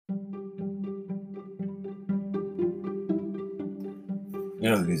You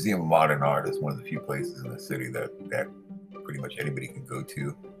know, the Museum of Modern Art is one of the few places in the city that pretty much anybody can go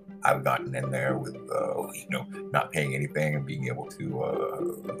to. I've gotten in there with, not paying anything and being able to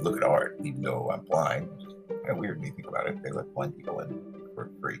look at art, even though I'm blind. Kind of weird when you think about it. They let blind people in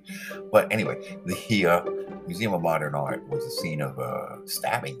for free. But anyway, the Museum of Modern Art was the scene of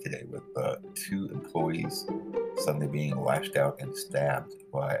stabbing today with two employees suddenly being lashed out and stabbed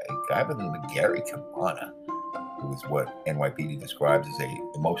by a guy by the name of Gary Cabana, who is what NYPD describes as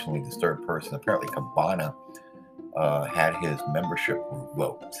a emotionally disturbed person. Apparently, Cabana had his membership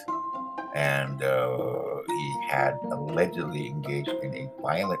revoked, and he had allegedly engaged in a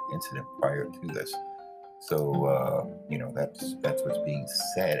violent incident prior to this. So that's what's being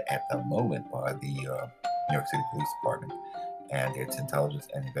said at the moment by the New York City Police Department and its Intelligence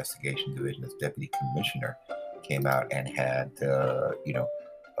and Investigation Division. Its deputy commissioner came out and had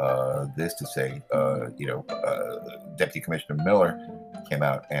this to say. Deputy Commissioner Miller came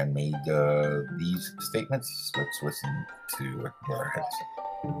out and made these statements. Let's listen to what Miller had to say.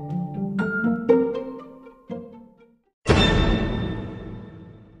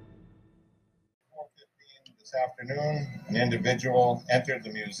 This afternoon, an individual entered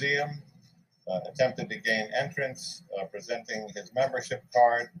the museum, attempted to gain entrance, presenting his membership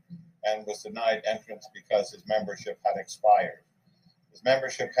card, and was denied entrance because his membership had expired. His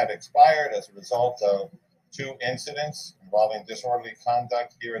membership had expired as a result of two incidents involving disorderly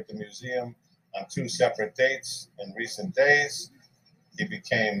conduct here at the museum on two separate dates in recent days. He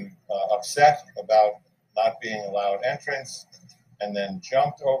became upset about not being allowed entrance and then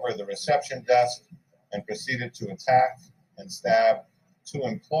jumped over the reception desk and proceeded to attack and stab two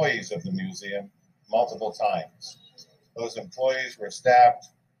employees of the museum multiple times. Those employees were stabbed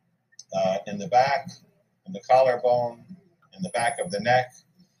in the back, in the collarbone, in the back of the neck,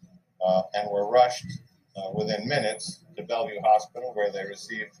 and were rushed within minutes to Bellevue Hospital, where they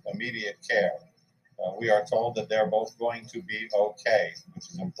received immediate care. We are told that they're both going to be okay, which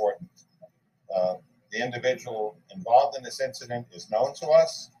is important. The individual involved in this incident is known to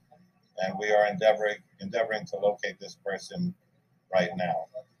us, and we are endeavoring to locate this person right now.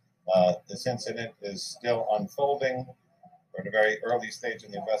 This incident is still unfolding. We're at a very early stage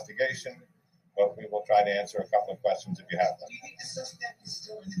in the investigation, but we will try to answer a couple of questions if you have them. Do you think the suspect is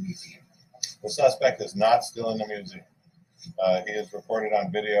still in the museum? The suspect is not still in the museum. He is reported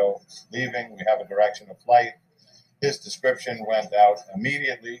on video leaving. We have a direction of flight. His description went out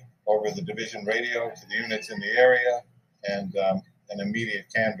immediately over the division radio to the units in the area, and an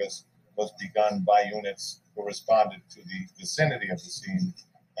immediate canvass was begun by units who responded to the vicinity of the scene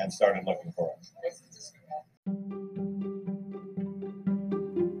and started looking for him.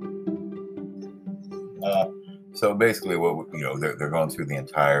 So basically, they're going through the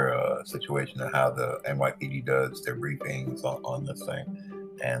entire situation and how the NYPD does their briefings on this thing,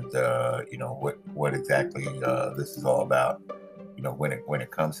 and what exactly this is all about. When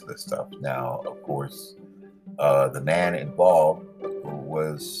it comes to this stuff. Now, of course, the man involved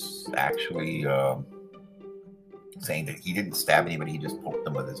was actually saying that he didn't stab anybody; he just poked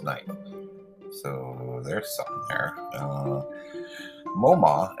them with his knife. So there's something there.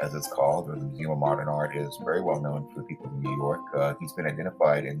 MoMA, as it's called, or the Museum of Modern Art, is very well known for the people of New York. He's been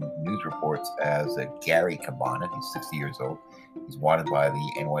identified in news reports as Gary Cabana. He's 60 years old. He's wanted by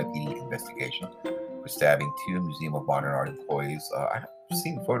the NYPD investigation for stabbing two Museum of Modern Art employees. I've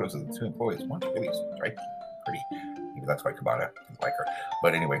seen photos of the two employees. One's really pretty. Maybe that's why Cabana didn't like her.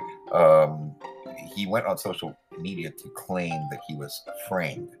 But anyway, he went on social media to claim that he was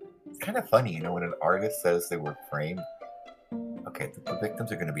framed. It's kind of funny, when an artist says they were framed. Okay, the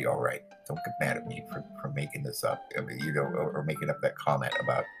victims are going to be all right. Don't get mad at me for making this up. Or making up that comment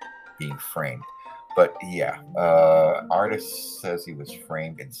about being framed. But yeah, artist says he was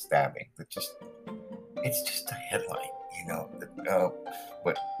framed in stabbing. It's just a headline,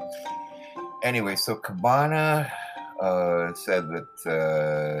 But anyway, so Cabana said that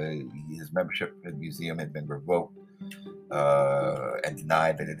his membership in the museum had been revoked and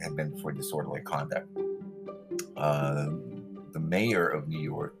denied that it had been for disorderly conduct. The mayor of New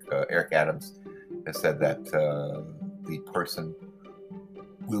York, Eric Adams, has said that the person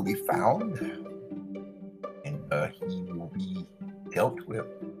will be found and he will be dealt with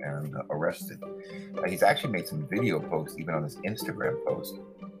and arrested. He's actually made some video posts, even on his Instagram post,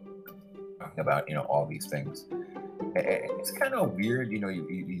 talking about all these things. It's kind of weird,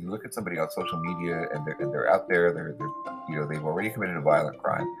 you look at somebody on social media and they're out there, they've already committed a violent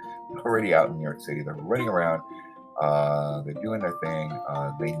crime, they're already out in New York City, they're running around. They're doing their thing.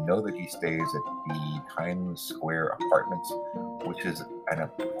 They know that he stays at the Times Square Apartments, which is an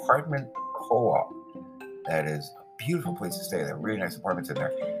apartment co-op that is beautiful place to stay. There are really nice apartments in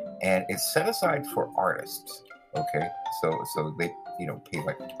there, and it's set aside for artists. Okay, so they pay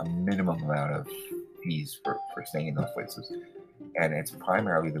like a minimum amount of fees for staying in those places, and it's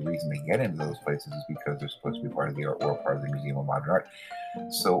primarily the reason they get into those places is because they're supposed to be part of the art world, part of the Museum of Modern Art.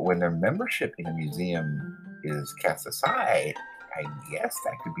 So when their membership in a museum is cast aside, I guess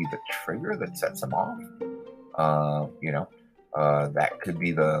that could be the trigger that sets them off. That could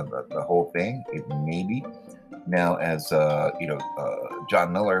be the whole thing. It may be. Now, as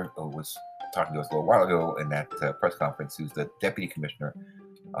John Miller was talking to us a little while ago in that press conference, who's the deputy commissioner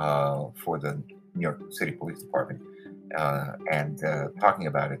for the New York City Police Department, and talking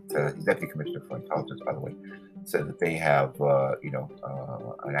about it, he's deputy commissioner for intelligence, by the way, said that they have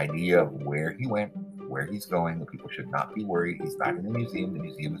an idea of where he went, where he's going. The people should not be worried. He's not in the museum. The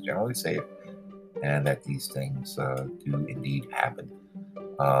museum is generally safe, and that these things do indeed happen.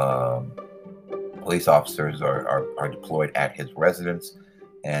 Police officers are deployed at his residence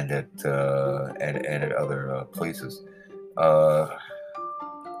and at other places.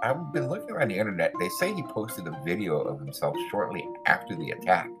 I've been looking around the internet. They say he posted a video of himself shortly after the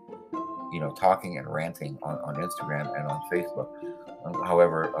attack, talking and ranting on Instagram and on Facebook.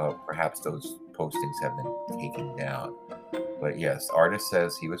 However, perhaps those postings have been taken down. But yes, artist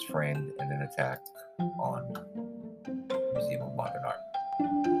says he was framed and then attacked on Museum of Modern Art.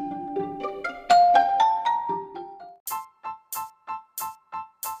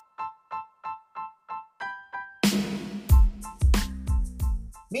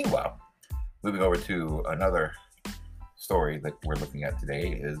 Meanwhile, moving over to another story that we're looking at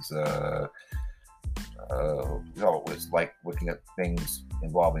today is, it was like looking at things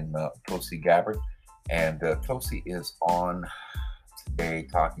involving Tulsi Gabbard. And Tulsi is on today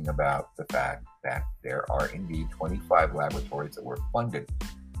talking about the fact that there are indeed 25 laboratories that were funded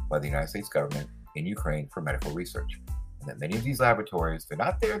by the United States government in Ukraine for medical research. And that many of these laboratories, they're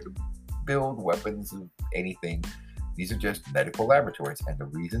not there to build weapons of anything. These are just medical laboratories. And the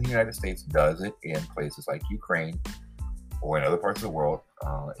reason the United States does it in places like Ukraine or in other parts of the world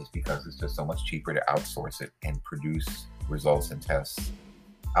is because it's just so much cheaper to outsource it and produce results and tests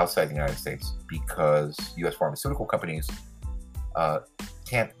outside the United States, because U.S. pharmaceutical companies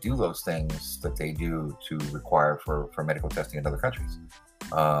can't do those things that they do to require for medical testing in other countries.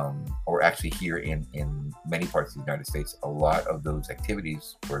 Or actually here in many parts of the United States, a lot of those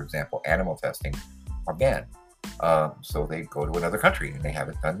activities, for example, animal testing, are banned. So they go to another country and they have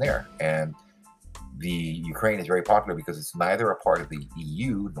it done there. And the Ukraine is very popular because it's neither a part of the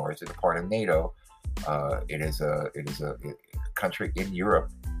EU nor is it a part of NATO. It is a country in Europe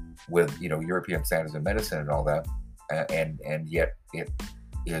with European standards of medicine and all that, and yet it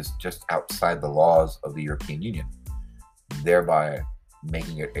is just outside the laws of the European Union, thereby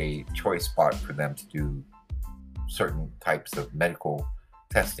making it a choice spot for them to do certain types of medical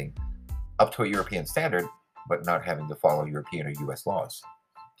testing up to a European standard, but not having to follow European or US laws.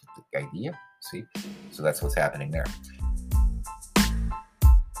 The idea? See? So that's what's happening there.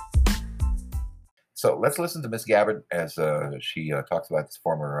 So let's listen to Ms. Gabbard as she talks about this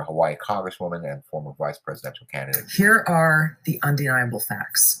former Hawaii congresswoman and former vice presidential candidate. Here are the undeniable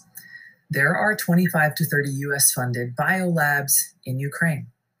facts. There are 25 to 30 U.S.-funded biolabs in Ukraine.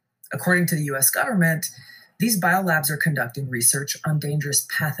 According to the U.S. government, these biolabs are conducting research on dangerous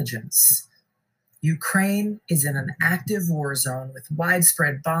pathogens. Ukraine is in an active war zone with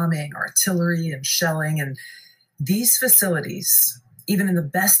widespread bombing, artillery, and shelling, and these facilities, even in the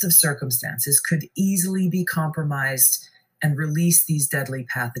best of circumstances, could easily be compromised and release these deadly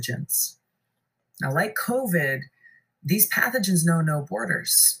pathogens. Now, like COVID, these pathogens know no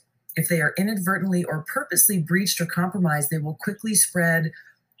borders. If they are inadvertently or purposely breached or compromised, they will quickly spread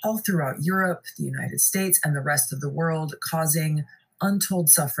all throughout Europe, the United States, and the rest of the world, causing untold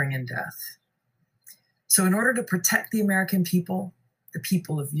suffering and death. So in order to protect the American people, the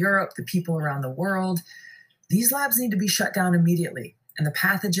people of Europe, the people around the world, these labs need to be shut down immediately, and the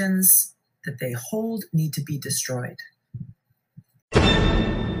pathogens that they hold need to be destroyed.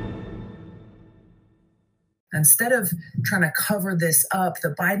 Instead of trying to cover this up,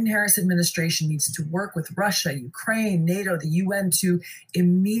 the Biden-Harris administration needs to work with Russia, Ukraine, NATO, the UN to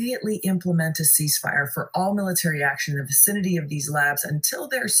immediately implement a ceasefire for all military action in the vicinity of these labs until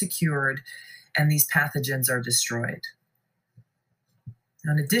they're secured and these pathogens are destroyed.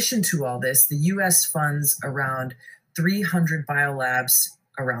 Now, in addition to all this, the U.S. funds around 300 biolabs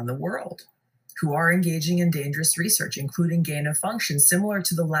around the world who are engaging in dangerous research, including gain of function, similar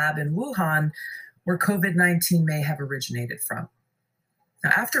to the lab in Wuhan, where COVID-19 may have originated from.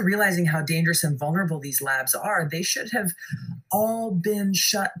 Now, after realizing how dangerous and vulnerable these labs are, they should have all been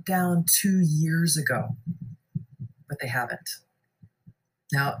shut down 2 years ago. but they haven't.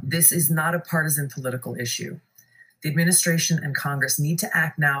 Now, this is not a partisan political issue. The administration and Congress need to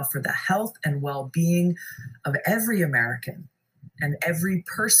act now for the health and well-being of every American and every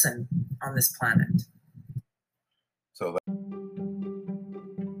person on this planet. So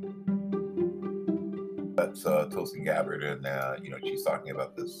that's Tulsi Gabbard, and she's talking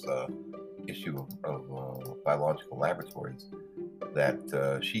about this issue of biological laboratories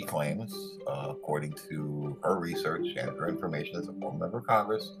that she claims, according to her research and her information as a former member of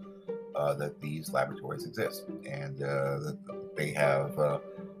Congress, that these laboratories exist, and that they have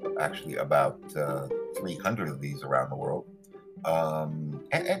actually about 300 of these around the world. And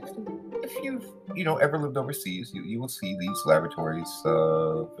if you've ever lived overseas, you will see these laboratories,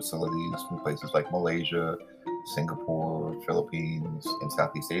 facilities from places like Malaysia, Singapore, Philippines, and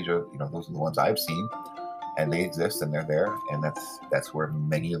Southeast Asia. Those are the ones I've seen, and they exist and they're there, and that's where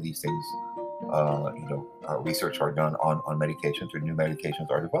many of these things, research are done on medications, or new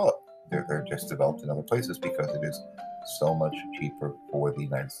medications are developed. They're just developed in other places because it is so much cheaper for the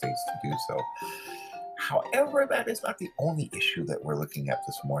United States to do so. However, that is not the only issue that we're looking at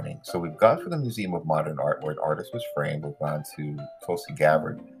this morning. So we've gone for the Museum of Modern Art, where an artist was framed. We've gone to Tulsi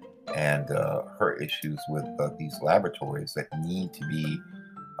Gabbard and her issues with these laboratories that need to be,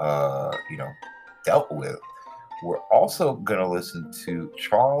 dealt with. We're also going to listen to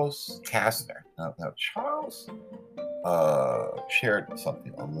Charles Kastner. Now Charles shared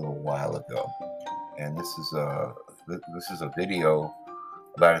something a little while ago, and this is a video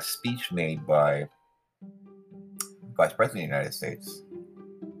about a speech made by Vice President of the United States.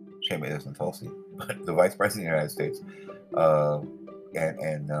 Shame it isn't Tulsi, but the Vice President of the United States,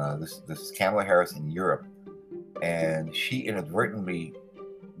 and this is Kamala Harris in Europe, and she inadvertently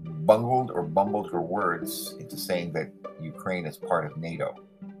bungled or bumbled her words into saying that Ukraine is part of NATO.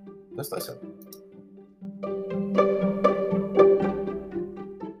 Just listen.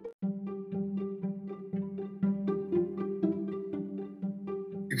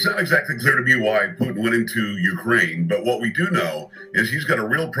 It's not exactly clear to me why Putin went into Ukraine, but what we do know is he's got a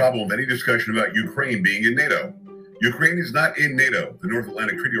real problem with any discussion about Ukraine being in NATO. Ukraine is not in NATO, the North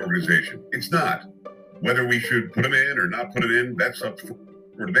Atlantic Treaty Organization. It's not. Whether we should put them in or not put it in, that's up for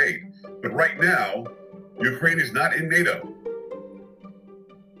debate. But right now, Ukraine is not in NATO.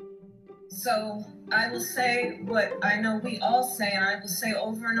 So I will say what I know we all say, and I will say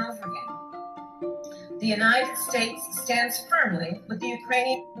over and over again. The United States stands firmly with the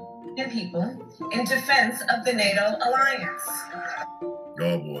Ukrainian people in defense of the NATO alliance.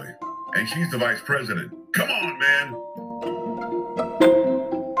 Oh boy. And she's the vice president. Come on, man.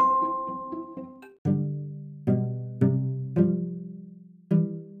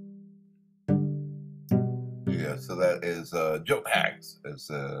 Yeah, so that is Joe Pags, as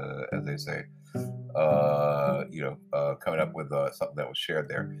they say. Coming up with something that was shared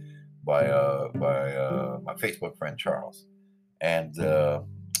there by my Facebook friend Charles, and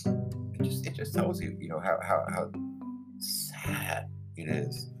it just tells you, how sad it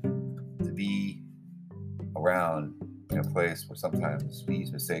is to be around in a place where sometimes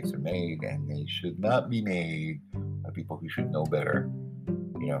these mistakes are made, and they should not be made by people who should know better.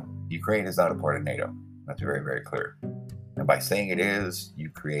 Ukraine is not a part of NATO. That's very, very clear. And by saying it is, you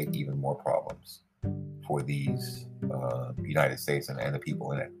create even more problems for these United States and the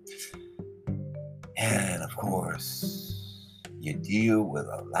people in it. And of course, you deal with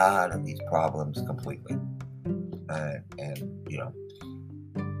a lot of these problems completely. And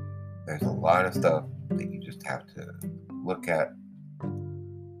there's a lot of stuff that you just have to look at,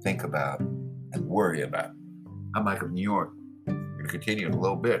 think about, and worry about. I'm Mike of New York. We're going to continue in a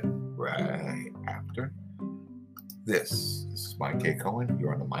little bit right after this. This is Mike K. Cohen.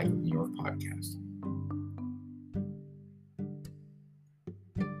 You're on the Mike of New York podcast.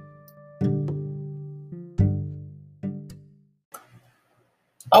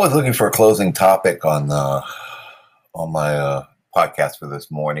 I was looking for a closing topic on my podcast for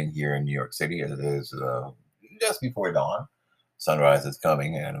this morning here in New York City. It is just before dawn. Sunrise is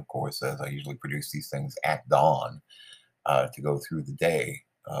coming, and of course, as I usually produce these things at dawn to go through the day.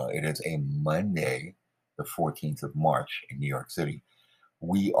 It is a Monday, the 14th of March in New York City.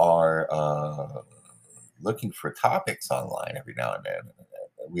 We are looking for topics online every now and then.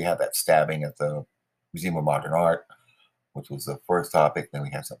 We have that stabbing at the Museum of Modern Art, which was the first topic. Then we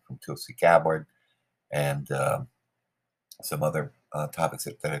had something from Tulsi Gabbard and some other topics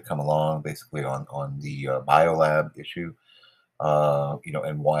that had come along, basically on the biolab issue,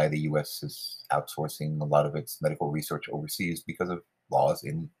 and why the U.S. is outsourcing a lot of its medical research overseas because of laws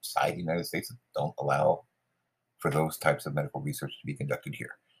inside the United States that don't allow for those types of medical research to be conducted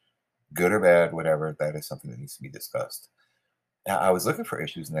here. good or bad, whatever, that is something that needs to be discussed. Now, I was looking for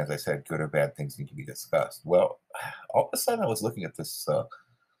issues, and as I said, good or bad things need to be discussed. Well, all of a sudden, I was looking at this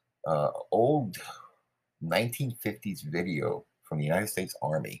old 1950s video from the United States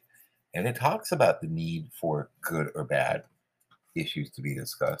Army, and it talks about the need for good or bad issues to be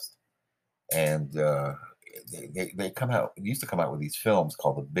discussed. And they come out, used to come out with these films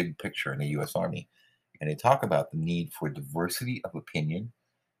called The Big Picture in the U.S. Army, and they talk about the need for diversity of opinion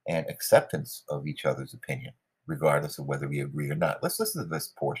and acceptance of each other's opinion, regardless of whether we agree or not. Let's listen to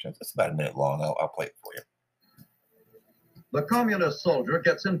this portion. It's about a minute long. I'll play it for you. The communist soldier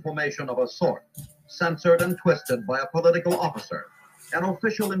gets information of a sort, censored and twisted by a political officer, an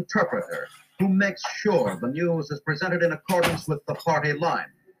official interpreter who makes sure the news is presented in accordance with the party line,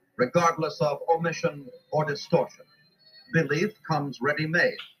 regardless of omission or distortion. Belief comes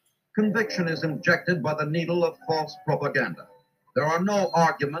ready-made. Conviction is injected by the needle of false propaganda. There are no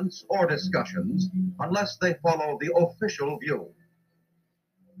arguments or discussions unless they follow the official view.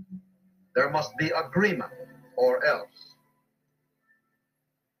 There must be agreement or else.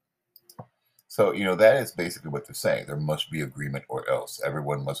 So, that is basically what they're saying. There must be agreement or else.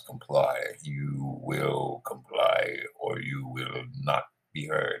 Everyone must comply. You will comply or you will not be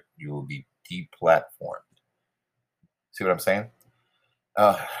heard. You will be deplatformed. See what I'm saying?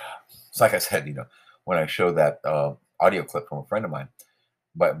 It's like I said, when I showed that audio clip from a friend of mine,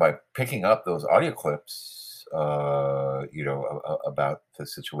 by picking up those audio clips, about the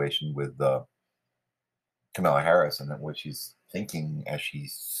situation with Kamala Harris and what she's thinking as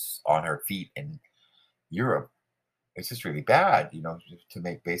she's on her feet in Europe, it's just really bad, to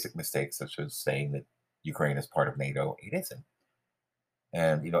make basic mistakes such as saying that Ukraine is part of NATO. It isn't.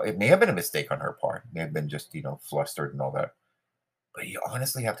 And, it may have been a mistake on her part. It may have been just, flustered and all that. But you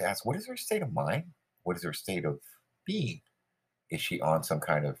honestly have to ask, what is her state of mind? What is her state of being? Is she on some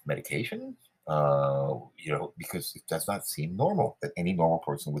kind of medication? Because it does not seem normal that any normal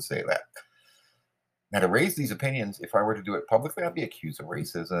person would say that. Now, to raise these opinions, if I were to do it publicly, I'd be accused of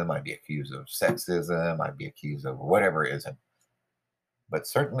racism, I'd be accused of sexism, I'd be accused of whatever it isn't. But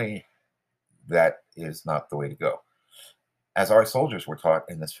certainly, that is not the way to go. As our soldiers were taught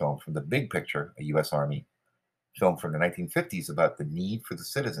in this film from The Big Picture, a U.S. Army film from the 1950s about the need for the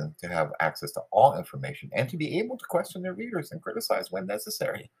citizen to have access to all information and to be able to question their leaders and criticize when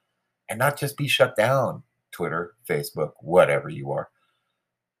necessary, and not just be shut down. Twitter, Facebook, whatever you are.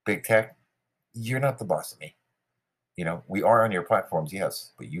 Big tech, you're not the boss of me. We are on your platforms,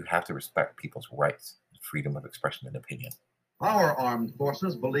 yes, but you have to respect people's rights, freedom of expression and opinion. Our armed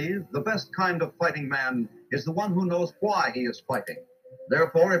forces believe the best kind of fighting man is the one who knows why he is fighting.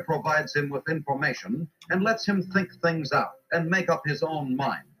 Therefore, it provides him with information and lets him think things out and make up his own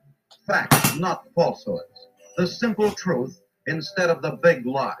mind. Facts, not falsehoods. The simple truth instead of the big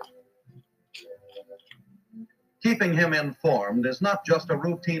lie. Keeping him informed is not just a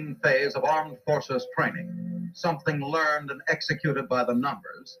routine phase of armed forces training, something learned and executed by the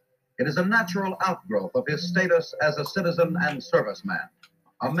numbers. It is a natural outgrowth of his status as a citizen and serviceman,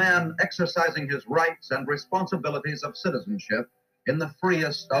 a man exercising his rights and responsibilities of citizenship in the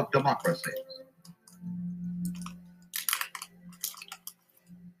freest of democracies.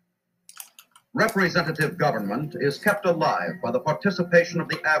 Representative government is kept alive by the participation of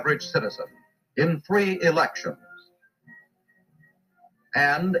the average citizen in free elections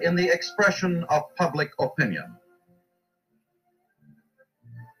and in the expression of public opinion.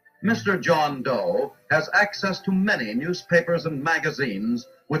 Mr. John Doe has access to many newspapers and magazines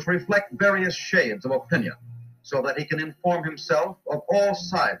which reflect various shades of opinion, so that he can inform himself of all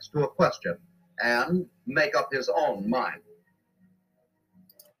sides to a question and make up his own mind.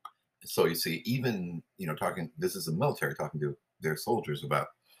 So you see, even, this is the military talking to their soldiers about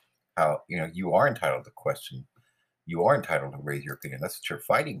how, you are entitled to question. You are entitled to raise your opinion. That's what you're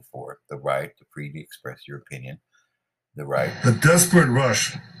fighting for, the right to freely express your opinion, the right. The desperate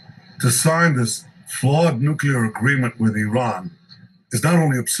rush to sign this flawed nuclear agreement with Iran is not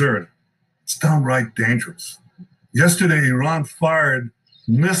only absurd, it's downright dangerous. Yesterday, Iran fired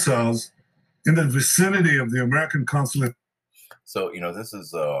missiles in the vicinity of the American consulate. So, this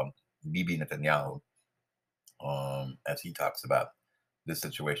is Bibi Netanyahu, as he talks about this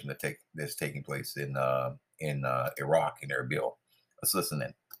situation that's taking place in Iraq, in Erbil. Let's listen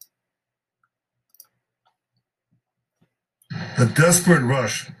in. The desperate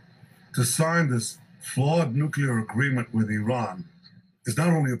rush to sign this flawed nuclear agreement with Iran is not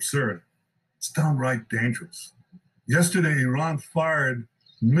only absurd, it's downright dangerous. Yesterday, Iran fired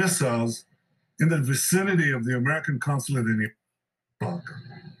missiles in the vicinity of the American consulate in Iraq.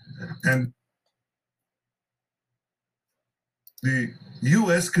 And the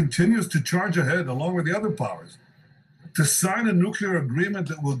U.S. continues to charge ahead, along with the other powers, to sign a nuclear agreement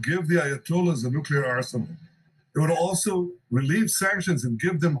that will give the Ayatollahs a nuclear arsenal. It would also relieve sanctions and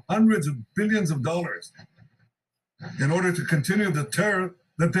give them hundreds of billions of dollars in order to continue the terror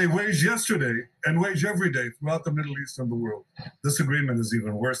that they waged yesterday and wage every day throughout the Middle East and the world. This agreement is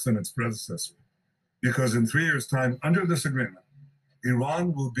even worse than its predecessor, because in 3 years' time, under this agreement,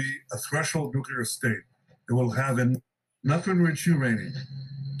 Iran will be a threshold nuclear state. It will have enough enriched uranium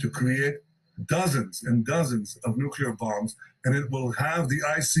to create dozens and dozens of nuclear bombs, and it will have the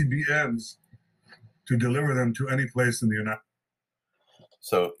ICBMs to deliver them to any place in the United States.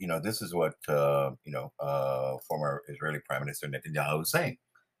 So, this is what, former Israeli Prime Minister Netanyahu is saying.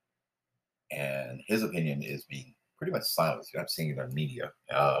 And his opinion is being pretty much silenced. You're not seeing it on media.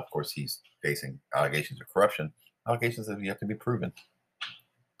 Of course, he's facing allegations of corruption, allegations that have to be proven.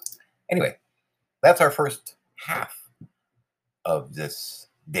 Anyway, that's our first half of this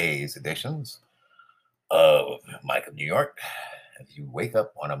day's editions of Mike of New York as you wake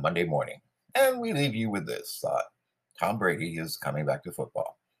up on a Monday morning. And we leave you with this thought. Tom Brady is coming back to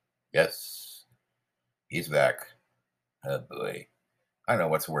football. Yes, he's back. Oh boy. I don't know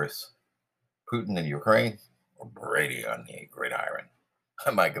what's worse, Putin in Ukraine or Brady on the gridiron.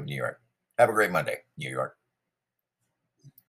 I'm Mike of New York. Have a great Monday, New York.